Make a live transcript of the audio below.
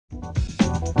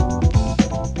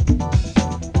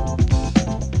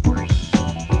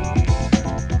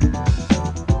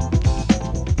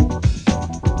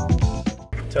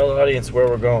Tell the audience where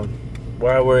we're going.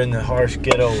 Why we're in the harsh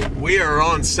ghetto. We are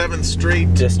on 7th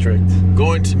Street district.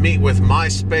 Going to meet with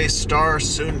MySpace star,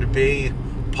 soon to be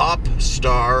pop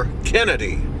star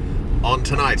Kennedy on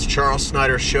tonight's Charles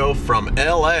Snider Show from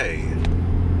LA.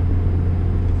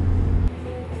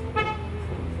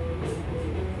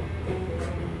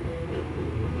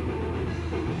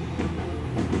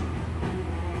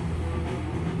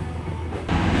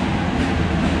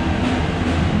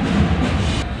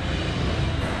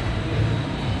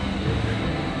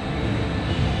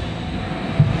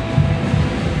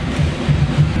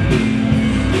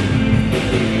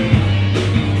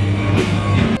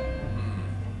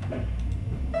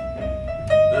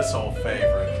 This old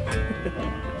favorite.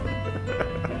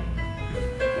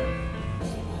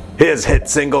 His hit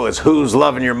single is Who's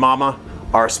Lovin' Your Mama?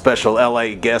 Our special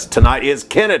LA guest tonight is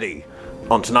Kennedy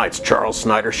on tonight's Charles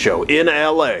Snider Show in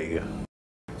LA.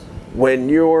 When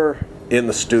you're in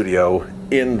the studio,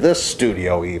 in this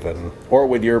studio even, or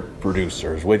with your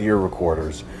producers, with your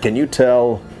recorders, can you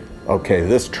tell, okay,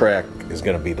 this track is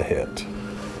going to be the hit?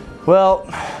 Well,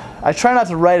 I try not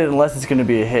to write it unless it's going to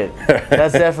be a hit.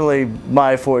 That's definitely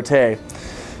my forte.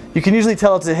 You can usually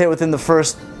tell it's a hit within the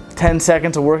first 10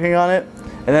 seconds of working on it,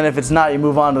 and then if it's not, you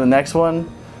move on to the next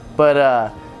one.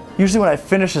 But usually when I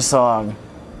finish a song,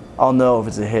 I'll know if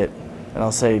it's a hit, and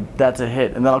I'll say, that's a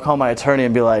hit. And then I'll call my attorney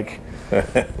and be like,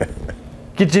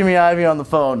 get Jimmy Ivey on the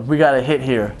phone, we got a hit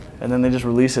here. And then they just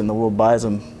release it and the world buys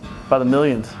them by the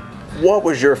millions. What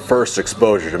was your first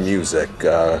exposure to music?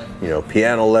 You know,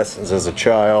 piano lessons as a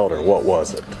child, or what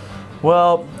was it?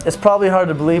 Well, it's probably hard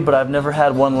to believe, but I've never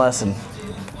had one lesson.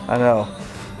 I know.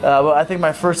 But I think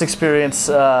my first experience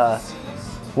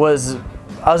was,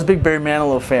 I was a big Barry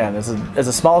Manilow fan as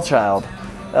a small child.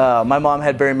 My mom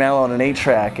had Barry Manilow on an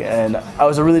 8-track, and I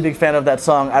was a really big fan of that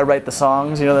song, I Write the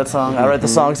Songs, you know that song? I write the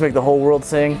songs to make the whole world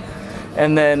sing.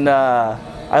 And then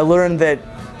I learned that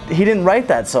he didn't write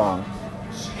that song.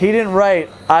 He didn't write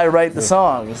I Write the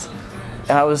Songs.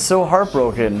 And I was so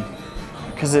heartbroken,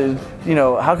 because, you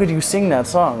know, how could you sing that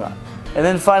song? And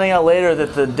then finding out later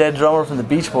that the dead drummer from the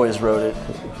Beach Boys wrote it.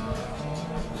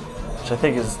 Which I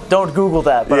think is, don't Google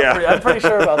that, but yeah. I'm pretty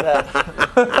sure about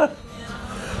that.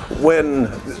 When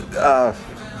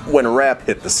rap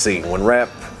hit the scene, when rap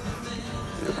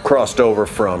crossed over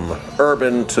from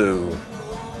urban to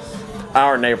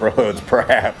our neighborhoods,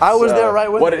 perhaps. I was there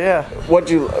right with it, yeah.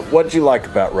 What'd you like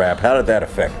about rap? How did that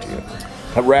affect you?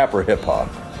 Rap or hip hop?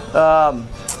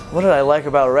 What did I like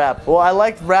about rap? Well, I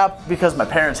liked rap because my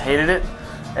parents hated it.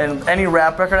 And any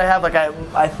rap record I have, like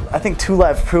I think Two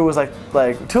Live Crew was like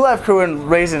Two Live Crew and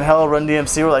Raising Hell, Run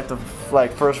DMC were like the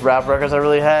first rap records I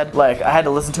really had. Like I had to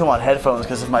listen to them on headphones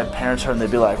because if my parents heard them,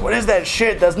 they'd be like, "What is that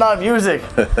shit? That's not music."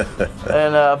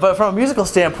 And but from a musical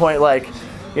standpoint, like,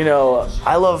 you know,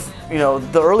 I love, you know,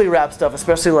 the early rap stuff,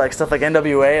 especially like stuff like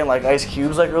NWA and like Ice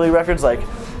Cube's like early records. Like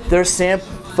they're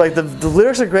the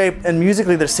lyrics are great, and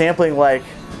musically they're sampling like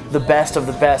the best of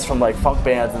the best from like funk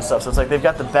bands and stuff. So it's like they've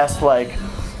got the best like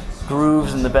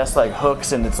grooves and the best like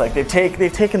hooks, and it's like they've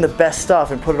taken the best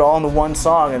stuff and put it all into one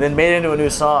song and then made it into a new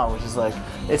song, which is like,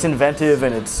 it's inventive,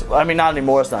 and it's, I mean, not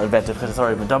anymore, it's not inventive because it's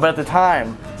already been done, but at the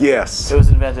time, yes, it was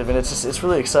inventive, and it's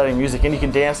really exciting music, and you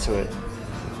can dance to it,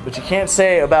 but you can't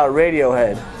say about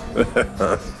Radiohead.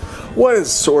 What is the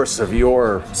source of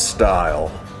your style?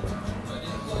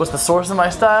 What's the source of my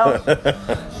style?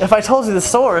 If I told you the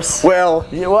source, well,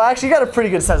 actually you got a pretty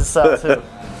good sense of style too.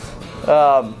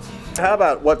 How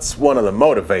about what's one of the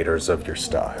motivators of your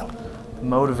style?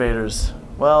 Motivators.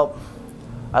 Well,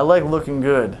 I like looking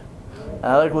good. And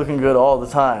I like looking good all the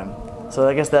time. So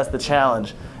I guess that's the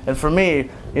challenge. And for me,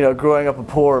 you know, growing up a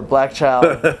poor black child,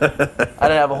 I didn't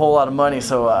have a whole lot of money,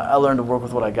 so I learned to work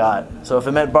with what I got. So if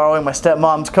it meant borrowing my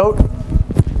stepmom's coat,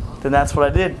 then that's what I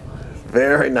did.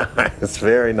 Very nice,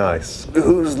 very nice.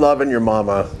 Who's Lovin' Your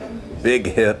Mama? Big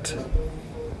hit.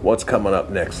 What's coming up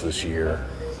next this year?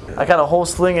 I got a whole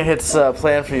sling of hits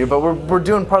planned for you, but we're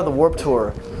doing part of the Warped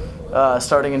Tour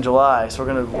starting in July. So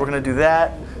we're gonna do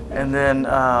that, and then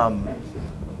I'm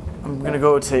gonna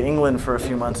go to England for a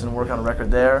few months and work on a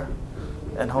record there,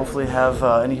 and hopefully have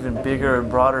an even bigger and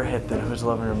broader hit than Who's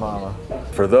Lovin' Your Mama.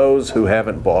 For those who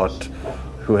haven't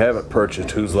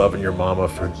purchased Who's Lovin' Your Mama,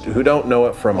 who don't know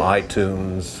it from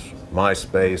iTunes,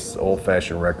 MySpace,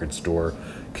 old-fashioned record store,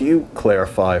 can you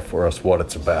clarify for us what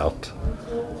it's about?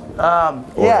 Or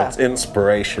its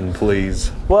inspiration,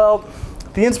 please. Well,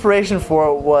 the inspiration for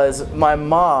it was my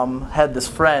mom had this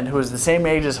friend who was the same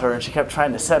age as her, and she kept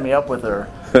trying to set me up with her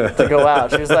to go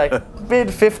out. She was like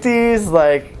mid-50s,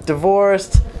 like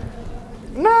divorced,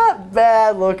 not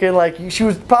bad looking. Like she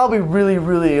was probably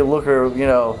really a looker, you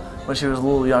know, when she was a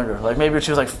little younger. Like maybe when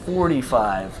she was like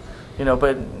 45, you know,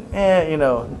 but you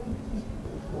know,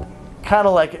 kind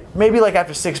of like, maybe like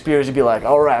after 6 beers you'd be like,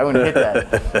 all right, I'm gonna hit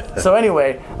that. So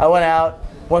anyway, I went out,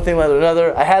 one thing led to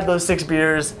another. I had those 6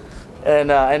 beers,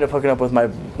 and I ended up hooking up with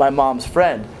my mom's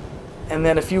friend. And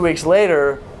then a few weeks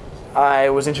later, I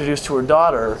was introduced to her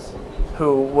daughter,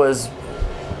 who was,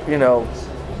 you know,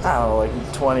 I don't know,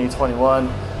 like 20, 21.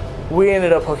 We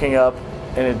ended up hooking up,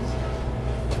 and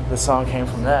the song came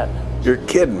from that. You're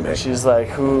kidding me. She's like,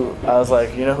 who? I was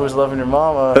like, you know who's loving your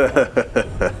mama?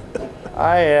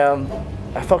 I am.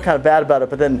 I felt kind of bad about it,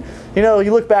 but then, you know,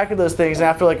 you look back at those things, and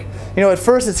after, like, you know, at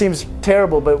first it seems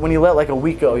terrible, but when you let like a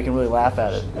week go, you can really laugh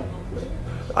at it.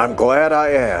 I'm glad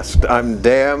I asked. I'm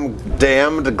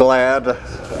damned glad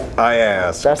I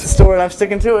asked. That's the story, and I'm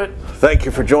sticking to it. Thank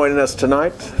you for joining us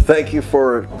tonight. Thank you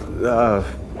for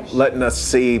letting us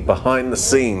see behind the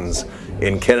scenes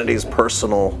in Kennedy's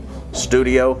personal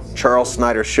studio. Charles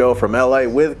Snider Show from LA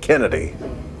with Kennedy.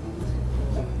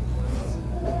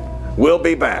 We'll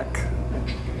be back.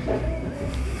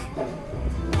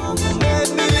 Let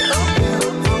me